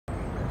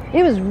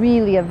It was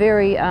really a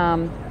very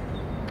kind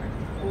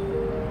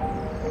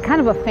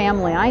of a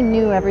family. I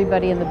knew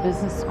everybody in the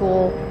business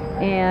school,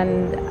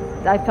 and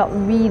I felt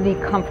really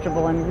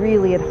comfortable and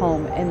really at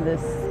home in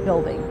this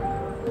building.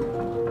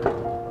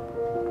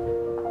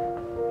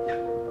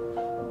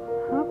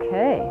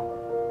 Okay,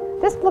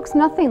 this looks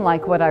nothing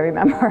like what I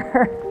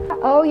remember.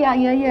 Oh yeah,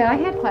 I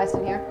had class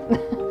in here.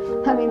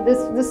 I mean,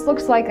 this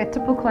looks like a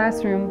typical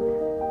classroom.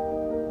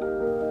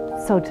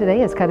 So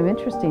today is kind of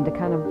interesting to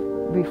kind of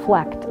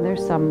reflect.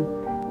 There's some,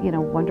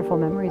 wonderful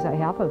memories I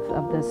have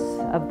of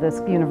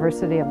this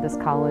university, of this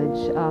college,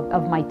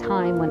 of my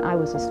time when I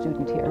was a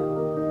student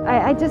here.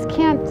 I just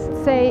can't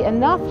say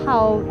enough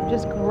how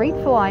just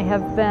grateful I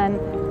have been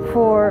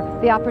for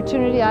the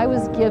opportunity I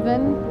was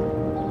given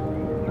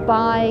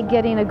by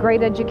getting a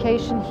great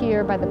education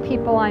here, by the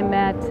people I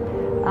met,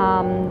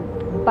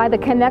 by the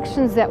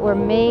connections that were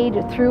made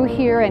through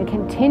here and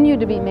continue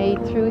to be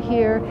made through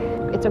here.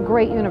 It's a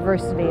great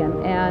university,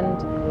 and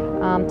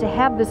to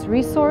have this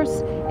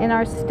resource in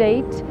our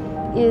state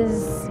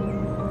is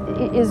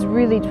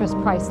really just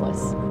priceless.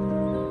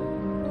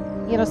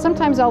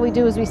 Sometimes all we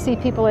do is we see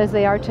people as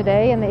they are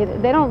today, and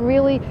they don't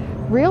really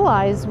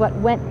realize what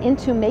went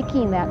into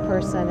making that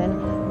person.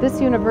 And this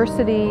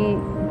university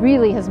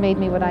really has made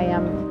me what I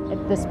am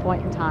at this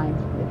point in time.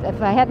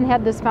 If I hadn't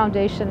had this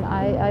foundation,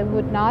 I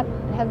would not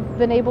have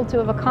been able to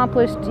have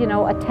accomplished,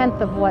 a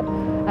tenth of what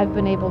I've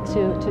been able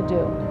to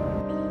do.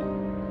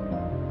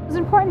 It was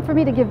important for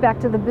me to give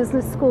back to the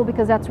business school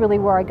because that's really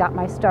where I got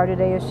my start at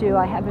ASU.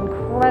 I have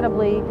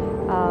incredibly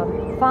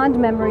fond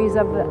memories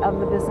of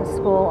the business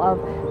school,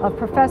 of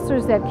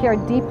professors that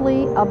cared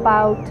deeply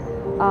about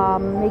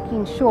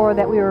making sure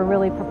that we were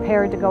really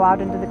prepared to go out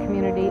into the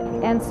community.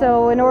 And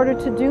so in order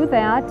to do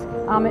that,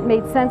 it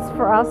made sense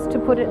for us to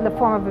put it in the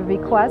form of a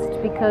bequest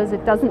because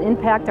it doesn't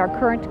impact our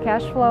current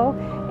cash flow,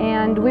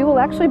 and we will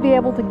actually be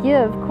able to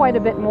give quite a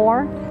bit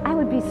more. I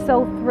would be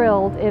so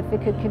thrilled if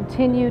it could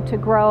continue to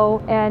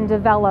grow and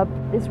develop.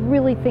 Is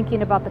really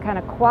thinking about the kind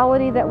of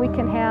quality that we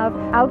can have,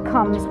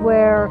 outcomes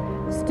where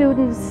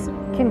students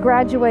can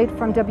graduate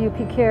from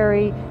WP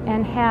Carey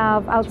and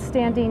have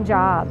outstanding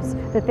jobs,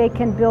 that they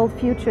can build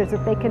futures,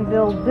 that they can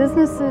build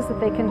businesses, that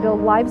they can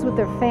build lives with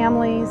their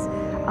families,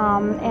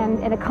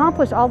 and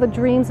accomplish all the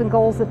dreams and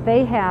goals that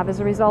they have as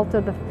a result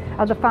of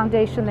the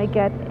foundation they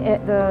get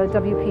at the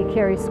WP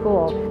Carey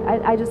School.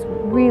 I just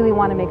really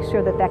want to make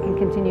sure that that can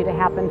continue to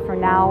happen for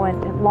now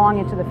and long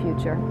into the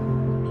future.